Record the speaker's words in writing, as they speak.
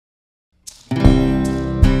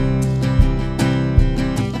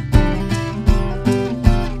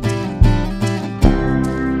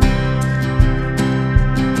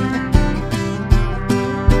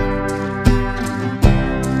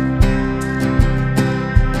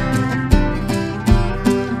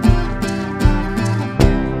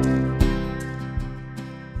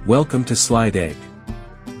Welcome to Slide Egg.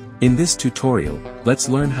 In this tutorial, let's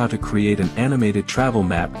learn how to create an animated travel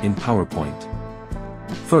map in PowerPoint.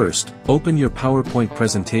 First, open your PowerPoint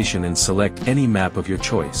presentation and select any map of your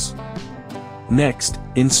choice. Next,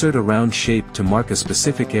 insert a round shape to mark a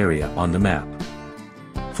specific area on the map.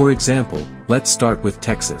 For example, let's start with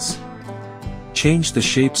Texas. Change the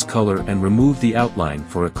shape's color and remove the outline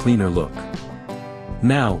for a cleaner look.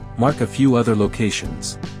 Now, mark a few other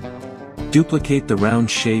locations. Duplicate the round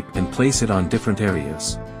shape and place it on different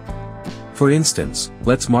areas. For instance,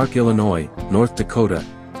 let's mark Illinois, North Dakota,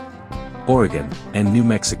 Oregon, and New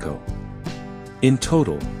Mexico. In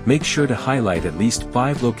total, make sure to highlight at least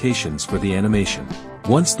 5 locations for the animation.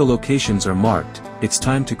 Once the locations are marked, it's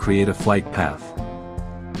time to create a flight path.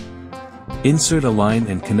 Insert a line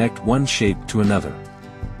and connect one shape to another.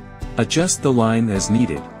 Adjust the line as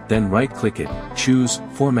needed, then right-click it, choose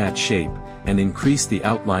Format Shape, and increase the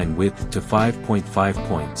outline width to 5.5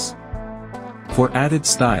 points. For added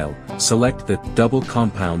style, select the double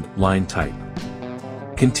compound line type.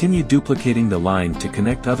 Continue duplicating the line to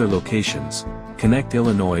connect other locations. Connect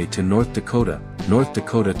Illinois to North Dakota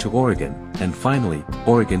to Oregon, and finally,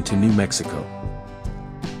 Oregon to New Mexico.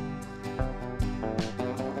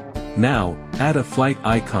 Now, add a flight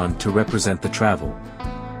icon to represent the travel.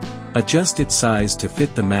 Adjust its size to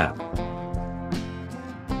fit the map.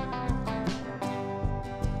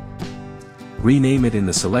 Rename it in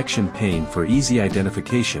the selection pane for easy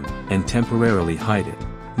identification, and temporarily hide it.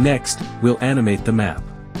 Next, we'll animate the map.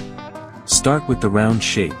 Start with the round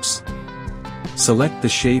shapes. Select the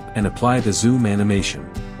shape and apply the zoom animation.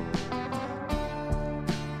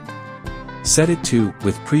 Set it to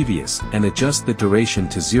with previous and adjust the duration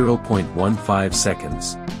to 0.15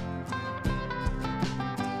 seconds.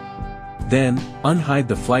 Then, unhide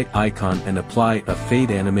the flight icon and apply a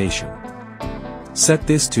fade animation. Set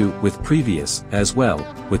this to with previous as well,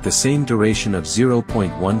 with the same duration of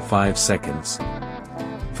 0.15 seconds.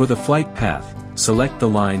 For the flight path, select the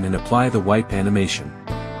line and apply the wipe animation.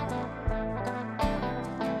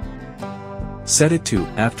 Set it to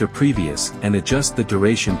after previous and adjust the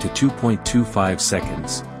duration to 2.25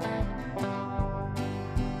 seconds.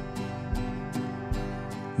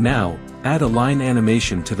 Now, add a line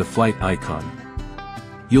animation to the flight icon.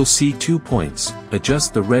 You'll see 2 points,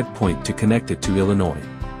 adjust the red point to connect it to Illinois.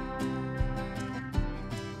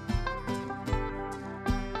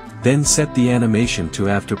 Then set the animation to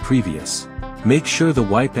after previous. Make sure the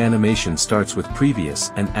wipe animation starts with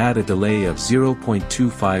previous and add a delay of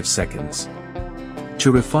 0.25 seconds.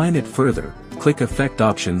 To refine it further, click Effect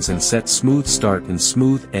Options and set Smooth Start and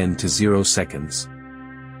Smooth End to 0 seconds.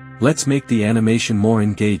 Let's make the animation more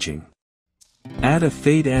engaging. Add a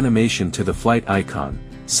fade animation to the flight icon,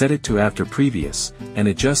 set it to after previous, and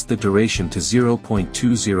adjust the duration to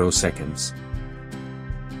 0.20 seconds.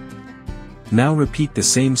 Now repeat the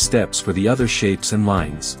same steps for the other shapes and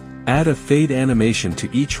lines. Add a fade animation to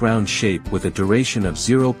each round shape with a duration of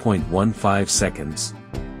 0.15 seconds.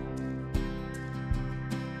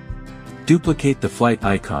 Duplicate the flight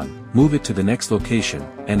icon, move it to the next location,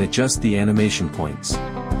 and adjust the animation points.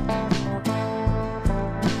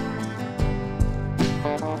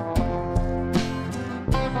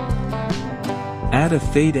 Add a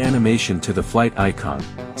fade animation to the flight icon,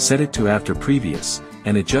 set it to after previous,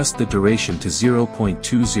 and adjust the duration to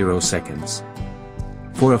 0.20 seconds.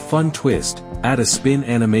 For a fun twist, add a spin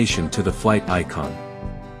animation to the flight icon.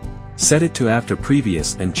 Set it to after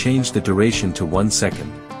previous and change the duration to 1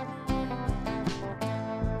 second.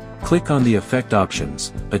 Click on the effect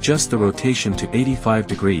options, adjust the rotation to 85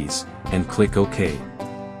 degrees, and click OK.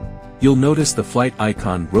 You'll notice the flight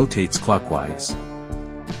icon rotates clockwise.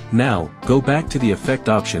 Now, go back to the effect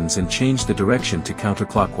options and change the direction to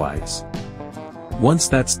counterclockwise. Once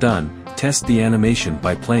that's done, test the animation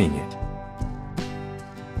by playing it.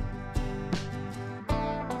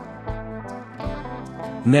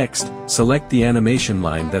 Next, select the animation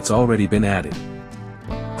line that's already been added.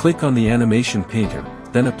 Click on the animation painter,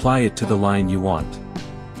 then apply it to the line you want.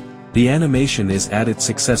 The animation is added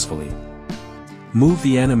successfully. Move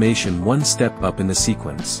the animation one step up in the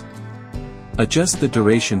sequence. Adjust the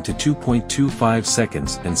duration to 2.25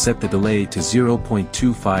 seconds and set the delay to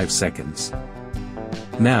 0.25 seconds.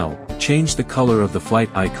 Now, change the color of the flight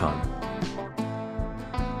icon.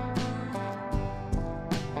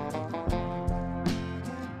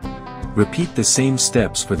 Repeat the same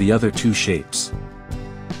steps for the other 2 shapes.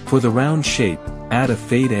 For the round shape, add a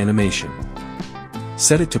fade animation.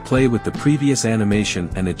 Set it to play with the previous animation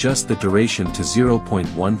and adjust the duration to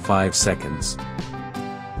 0.15 seconds.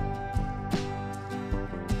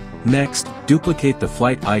 Next, duplicate the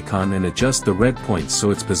flight icon and adjust the red points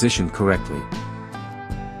so it's positioned correctly.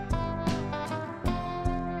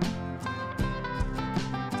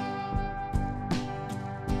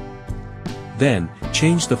 Then,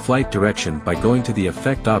 change the flight direction by going to the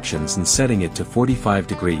effect options and setting it to 45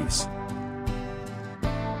 degrees.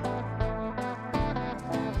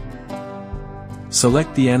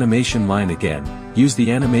 Select the animation line again, use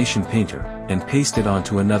the animation painter, and paste it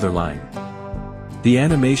onto another line. The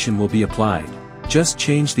animation will be applied. Just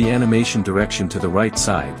change the animation direction to the right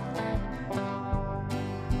side.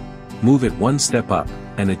 Move it one step up,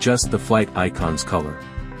 and adjust the flight icon's color.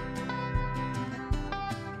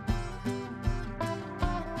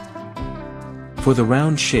 For the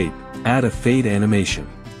round shape, add a fade animation.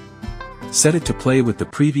 Set it to play with the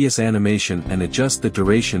previous animation and adjust the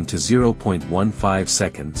duration to 0.15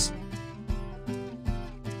 seconds.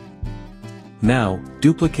 Now,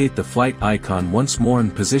 duplicate the flight icon once more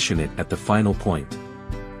and position it at the final point.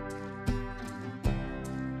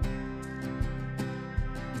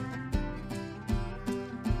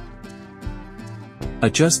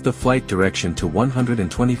 Adjust the flight direction to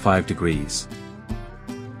 125 degrees.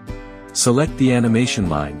 Select the animation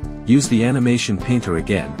line, use the animation painter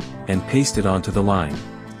again, and paste it onto the line.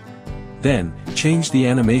 Then, change the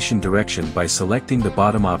animation direction by selecting the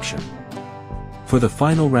bottom option. For the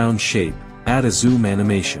final round shape, add a zoom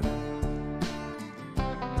animation.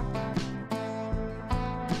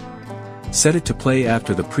 Set it to play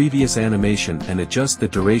after the previous animation and adjust the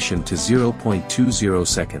duration to 0.20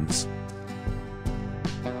 seconds.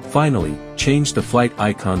 Finally, change the flight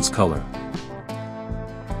icon's color.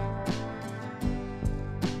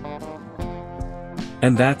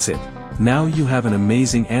 And that's it. Now you have an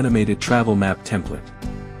amazing animated travel map template.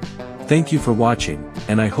 Thank you for watching,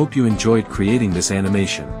 and I hope you enjoyed creating this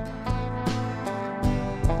animation.